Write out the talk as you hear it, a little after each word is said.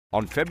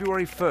On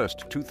February 1,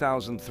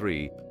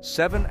 2003,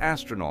 7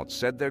 astronauts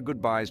said their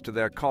goodbyes to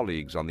their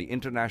colleagues on the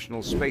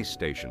International Space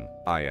Station,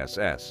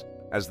 ISS,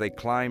 as they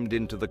climbed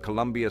into the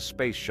Columbia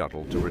Space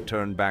Shuttle to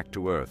return back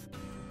to Earth.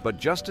 But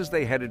just as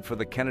they headed for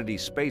the Kennedy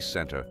Space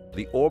Center,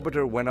 the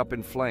orbiter went up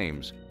in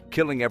flames,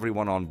 killing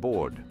everyone on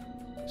board.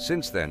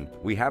 Since then,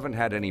 we haven't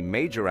had any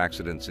major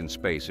accidents in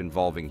space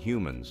involving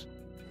humans.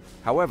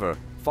 However,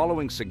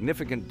 following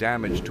significant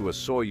damage to a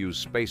Soyuz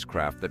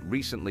spacecraft that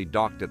recently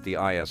docked at the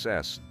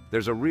ISS,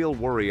 there's a real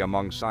worry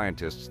among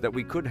scientists that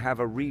we could have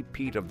a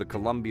repeat of the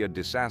Columbia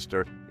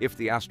disaster if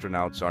the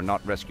astronauts are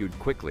not rescued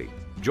quickly.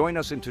 Join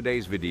us in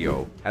today's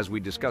video as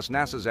we discuss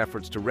NASA's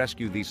efforts to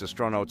rescue these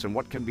astronauts and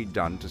what can be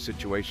done to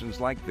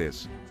situations like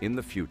this in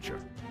the future.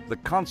 The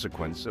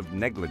consequence of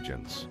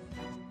negligence.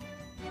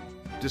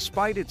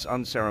 Despite its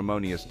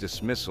unceremonious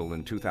dismissal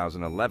in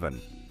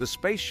 2011, the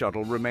Space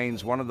Shuttle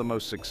remains one of the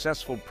most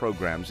successful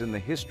programs in the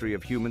history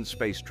of human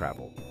space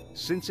travel.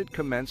 Since it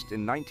commenced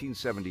in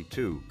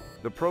 1972,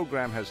 the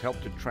program has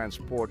helped to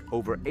transport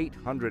over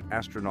 800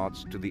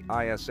 astronauts to the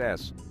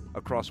ISS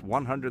across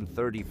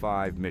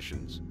 135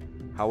 missions.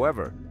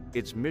 However,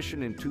 its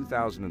mission in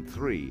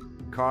 2003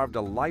 carved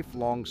a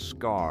lifelong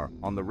scar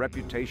on the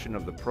reputation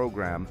of the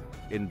program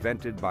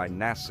invented by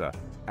NASA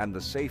and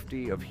the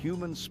safety of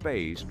human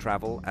space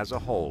travel as a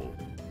whole.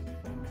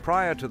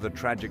 Prior to the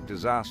tragic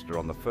disaster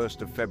on the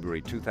 1st of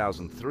February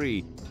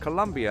 2003,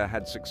 Columbia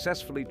had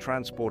successfully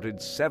transported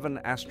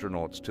 7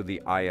 astronauts to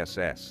the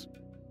ISS.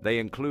 They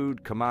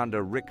include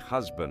Commander Rick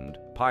Husband,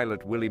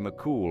 pilot Willie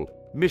McCool,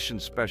 mission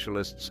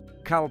specialists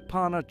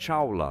Kalpana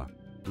Chawla,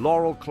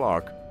 Laurel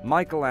Clark,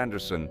 Michael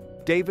Anderson,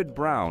 David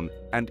Brown,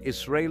 and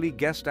Israeli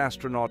guest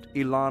astronaut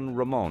Ilan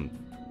Ramon.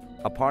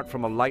 Apart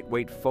from a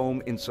lightweight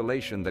foam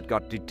insulation that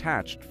got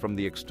detached from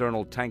the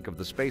external tank of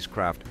the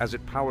spacecraft as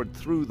it powered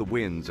through the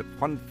winds at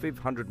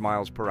 1,500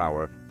 miles per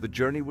hour, the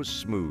journey was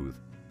smooth.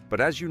 But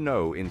as you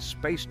know, in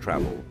space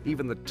travel,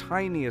 even the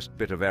tiniest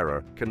bit of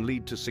error can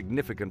lead to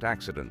significant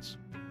accidents.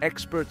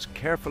 Experts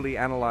carefully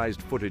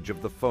analyzed footage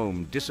of the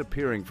foam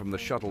disappearing from the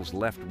shuttle's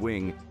left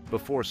wing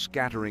before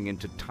scattering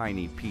into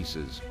tiny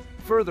pieces.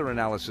 Further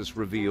analysis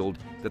revealed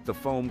that the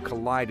foam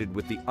collided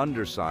with the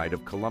underside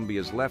of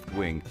Columbia's left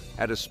wing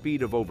at a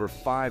speed of over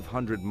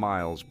 500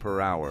 miles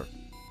per hour.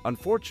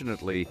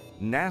 Unfortunately,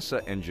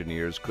 NASA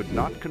engineers could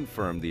not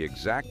confirm the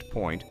exact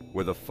point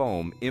where the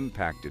foam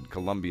impacted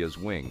Columbia's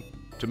wing.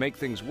 To make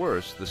things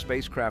worse, the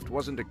spacecraft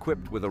wasn't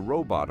equipped with a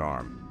robot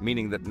arm,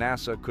 meaning that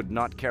NASA could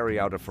not carry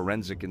out a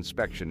forensic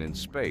inspection in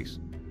space.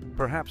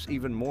 Perhaps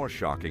even more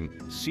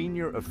shocking,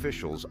 senior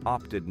officials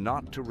opted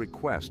not to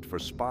request for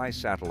spy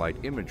satellite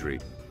imagery,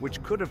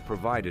 which could have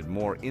provided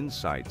more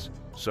insights.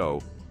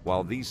 So,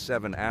 while these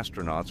 7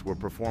 astronauts were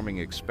performing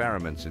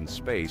experiments in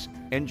space,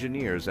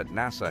 engineers at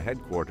NASA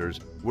headquarters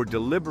were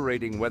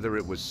deliberating whether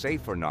it was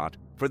safe or not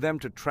for them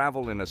to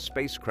travel in a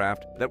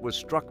spacecraft that was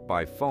struck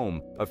by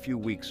foam a few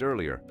weeks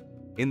earlier.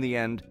 In the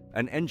end,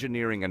 an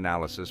engineering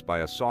analysis by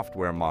a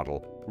software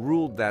model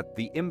ruled that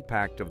the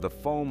impact of the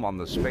foam on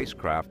the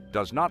spacecraft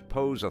does not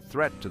pose a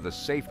threat to the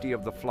safety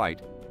of the flight,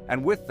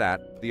 and with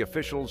that, the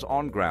officials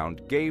on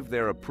ground gave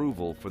their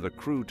approval for the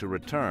crew to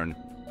return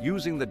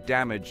using the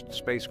damaged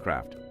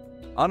spacecraft.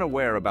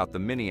 Unaware about the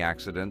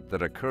mini-accident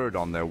that occurred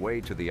on their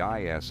way to the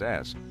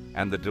ISS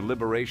and the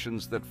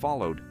deliberations that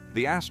followed,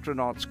 the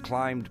astronauts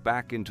climbed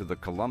back into the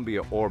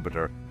Columbia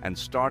orbiter and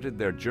started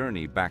their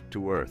journey back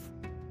to Earth.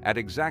 At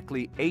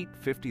exactly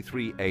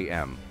 8:53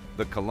 a.m.,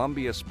 the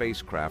Columbia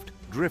spacecraft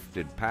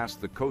drifted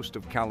past the coast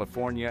of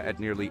California at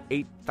nearly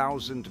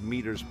 8,000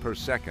 meters per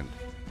second.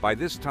 By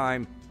this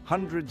time,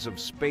 hundreds of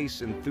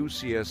space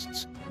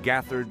enthusiasts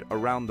gathered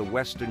around the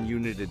western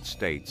United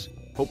States,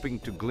 hoping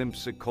to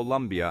glimpse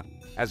Columbia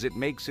as it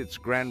makes its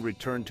grand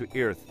return to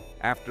Earth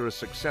after a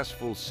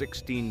successful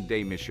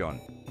 16-day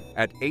mission.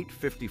 At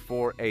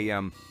 8:54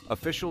 a.m.,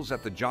 officials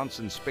at the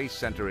Johnson Space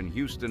Center in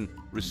Houston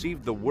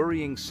received the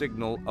worrying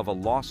signal of a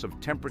loss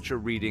of temperature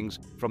readings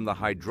from the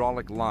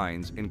hydraulic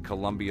lines in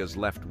Columbia's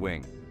left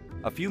wing.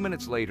 A few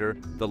minutes later,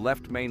 the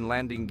left main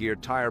landing gear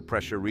tire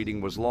pressure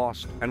reading was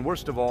lost, and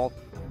worst of all,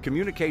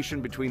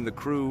 communication between the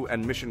crew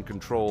and mission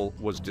control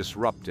was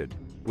disrupted.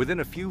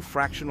 Within a few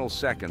fractional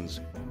seconds,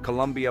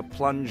 Columbia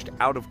plunged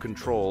out of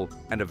control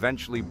and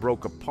eventually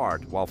broke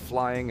apart while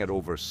flying at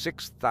over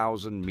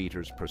 6,000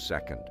 meters per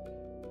second.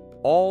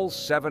 All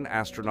 7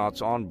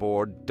 astronauts on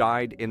board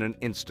died in an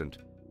instant.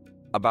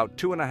 About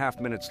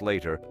 2.5 minutes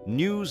later,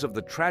 news of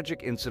the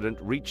tragic incident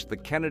reached the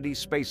Kennedy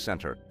Space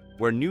Center,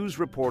 where news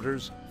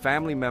reporters,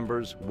 family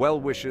members,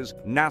 well-wishers,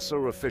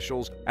 NASA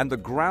officials, and the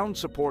ground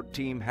support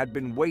team had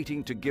been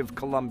waiting to give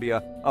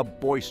Columbia a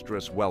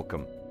boisterous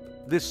welcome.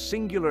 This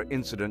singular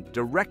incident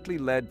directly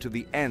led to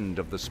the end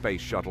of the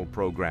Space Shuttle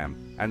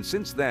program, and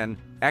since then,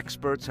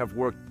 experts have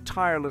worked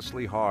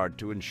tirelessly hard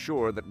to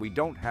ensure that we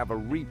don't have a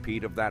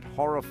repeat of that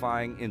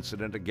horrifying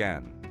incident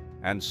again.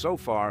 And so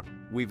far,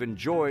 we've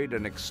enjoyed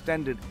an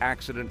extended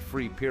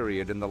accident-free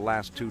period in the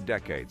last 2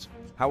 decades.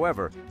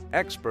 However,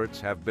 experts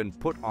have been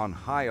put on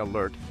high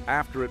alert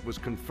after it was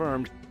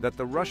confirmed that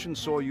the Russian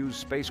Soyuz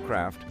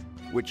spacecraft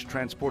which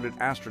transported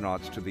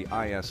astronauts to the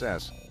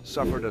ISS,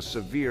 suffered a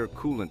severe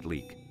coolant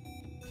leak.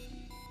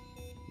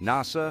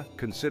 NASA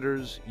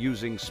considers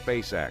using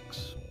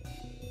SpaceX.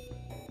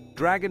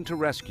 Dragon to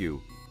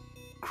rescue.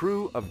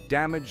 Crew of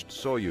damaged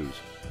Soyuz.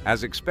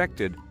 As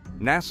expected,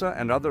 NASA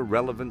and other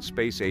relevant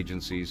space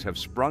agencies have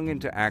sprung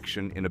into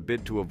action in a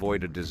bid to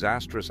avoid a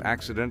disastrous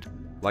accident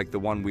like the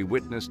one we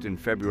witnessed in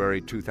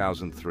February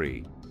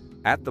 2003.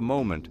 At the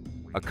moment,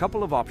 a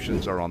couple of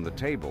options are on the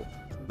table.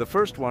 The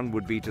first one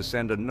would be to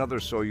send another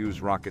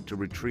Soyuz rocket to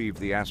retrieve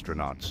the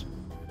astronauts.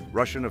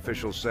 Russian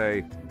officials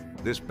say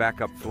this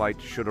backup flight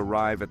should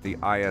arrive at the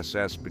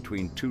ISS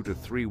between 2 to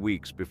 3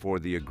 weeks before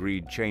the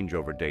agreed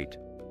changeover date.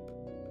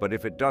 But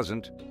if it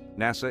doesn't,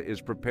 NASA is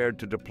prepared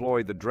to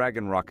deploy the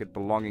Dragon rocket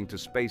belonging to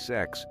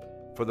SpaceX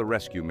for the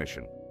rescue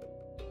mission.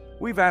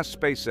 We've asked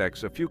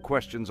SpaceX a few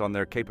questions on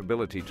their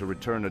capability to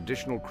return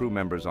additional crew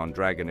members on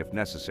Dragon if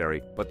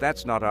necessary, but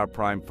that's not our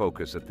prime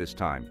focus at this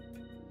time.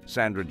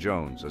 Sandra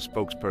Jones, a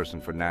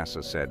spokesperson for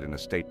NASA, said in a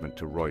statement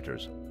to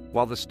Reuters.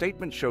 While the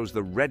statement shows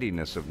the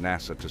readiness of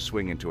NASA to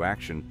swing into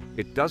action,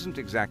 it doesn't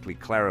exactly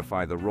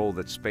clarify the role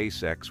that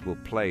SpaceX will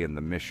play in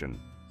the mission.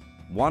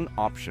 One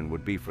option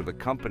would be for the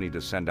company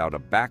to send out a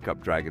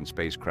backup Dragon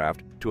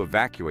spacecraft to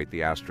evacuate the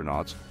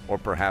astronauts, or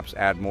perhaps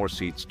add more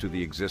seats to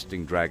the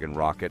existing Dragon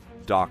rocket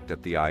docked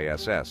at the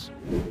ISS.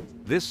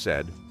 This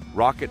said,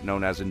 rocket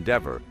known as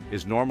Endeavour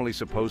is normally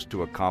supposed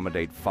to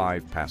accommodate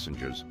 5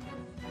 passengers.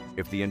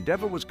 If the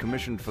Endeavour was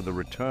commissioned for the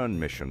return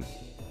mission,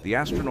 the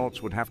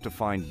astronauts would have to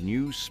find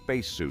new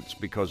spacesuits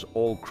because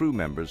all crew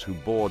members who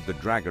board the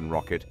Dragon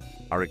rocket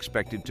are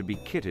expected to be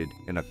kitted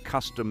in a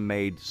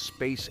custom-made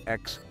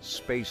SpaceX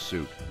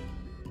spacesuit.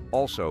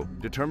 Also,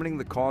 determining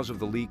the cause of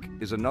the leak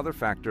is another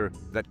factor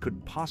that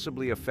could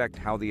possibly affect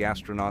how the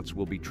astronauts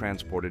will be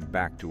transported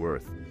back to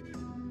Earth.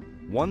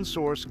 One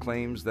source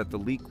claims that the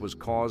leak was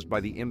caused by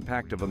the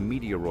impact of a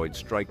meteoroid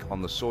strike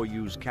on the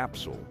Soyuz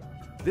capsule.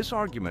 This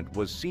argument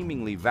was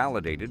seemingly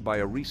validated by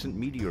a recent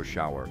meteor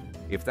shower.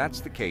 If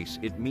that's the case,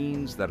 it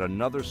means that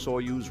another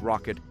Soyuz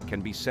rocket can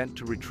be sent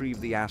to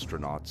retrieve the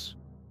astronauts.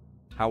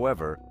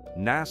 However,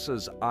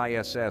 NASA's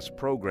ISS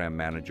program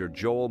manager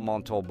Joel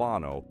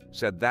Montalbano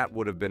said that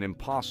would have been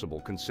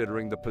impossible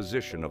considering the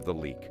position of the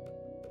leak.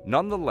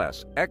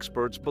 Nonetheless,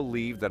 experts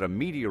believe that a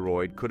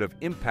meteoroid could have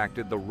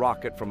impacted the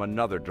rocket from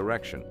another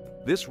direction.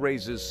 This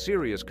raises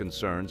serious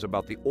concerns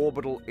about the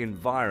orbital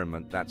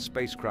environment that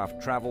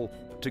spacecraft travel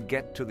to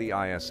get to the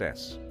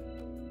ISS.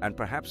 And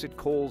perhaps it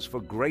calls for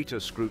greater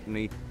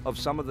scrutiny of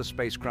some of the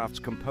spacecraft's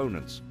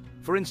components.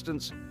 For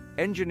instance,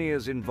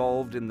 engineers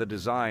involved in the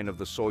design of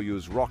the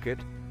Soyuz rocket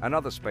and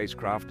other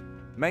spacecraft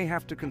may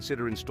have to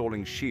consider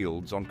installing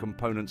shields on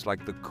components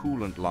like the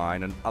coolant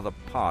line and other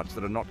parts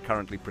that are not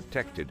currently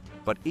protected.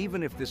 But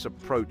even if this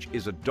approach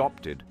is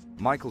adopted,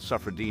 Michael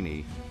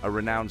Suffredini, a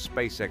renowned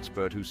space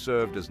expert who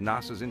served as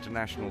NASA's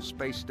International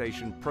Space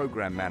Station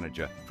program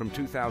manager from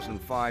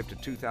 2005 to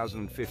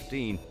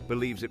 2015,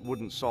 believes it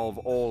wouldn't solve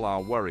all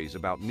our worries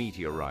about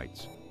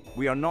meteorites.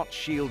 "We are not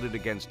shielded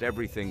against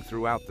everything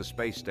throughout the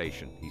space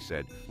station," he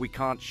said. "We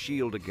can't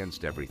shield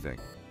against everything."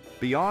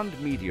 Beyond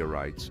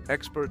meteorites,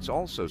 experts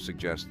also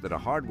suggest that a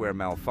hardware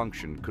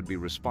malfunction could be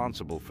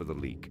responsible for the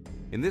leak.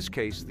 In this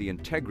case, the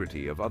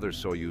integrity of other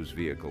Soyuz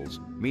vehicles,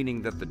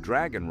 meaning that the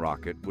Dragon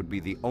rocket would be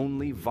the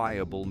only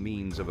viable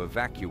means of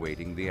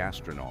evacuating the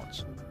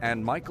astronauts.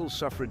 And Michael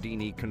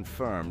Suffredini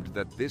confirmed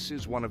that this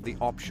is one of the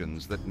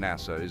options that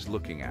NASA is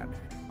looking at.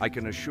 "I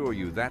can assure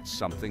you that's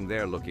something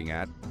they're looking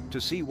at, to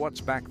see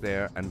what's back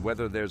there and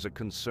whether there's a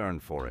concern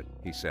for it,"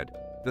 he said.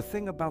 "The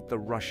thing about the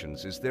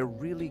Russians is they're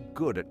really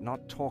good at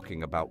not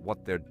talking about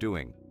what they're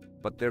doing,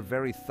 but they're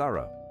very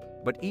thorough.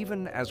 But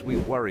even as we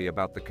worry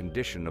about the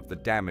condition of the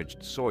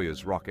damaged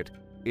Soyuz rocket,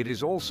 it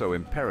is also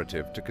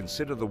imperative to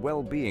consider the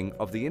well-being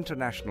of the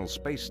International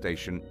Space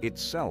Station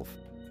itself.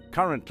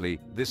 Currently,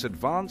 this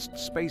advanced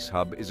space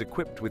hub is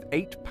equipped with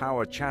 8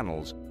 power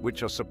channels,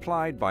 which are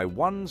supplied by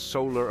one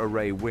solar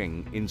array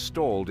wing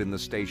installed in the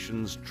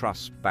station's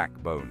truss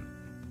backbone.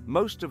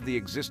 Most of the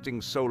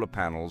existing solar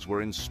panels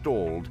were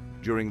installed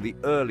during the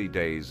early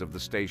days of the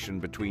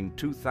station between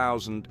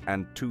 2000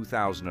 and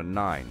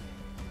 2009.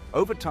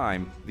 Over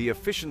time, the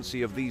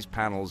efficiency of these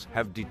panels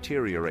have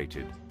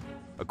deteriorated.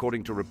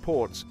 According to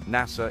reports,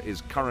 NASA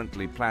is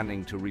currently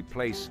planning to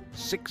replace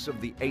 6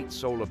 of the 8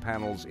 solar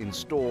panels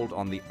installed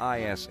on the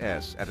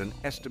ISS at an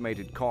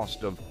estimated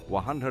cost of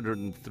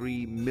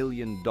 $103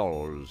 million.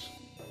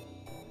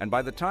 And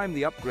by the time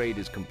the upgrade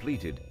is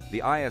completed,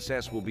 the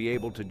ISS will be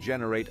able to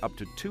generate up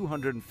to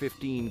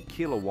 215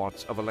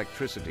 kilowatts of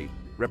electricity,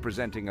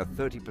 representing a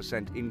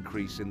 30%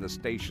 increase in the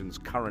station's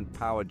current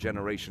power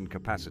generation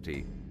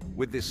capacity.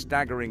 With this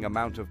staggering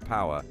amount of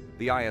power,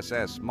 the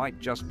ISS might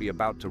just be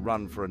about to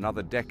run for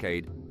another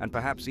decade and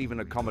perhaps even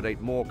accommodate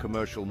more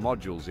commercial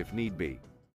modules if need be.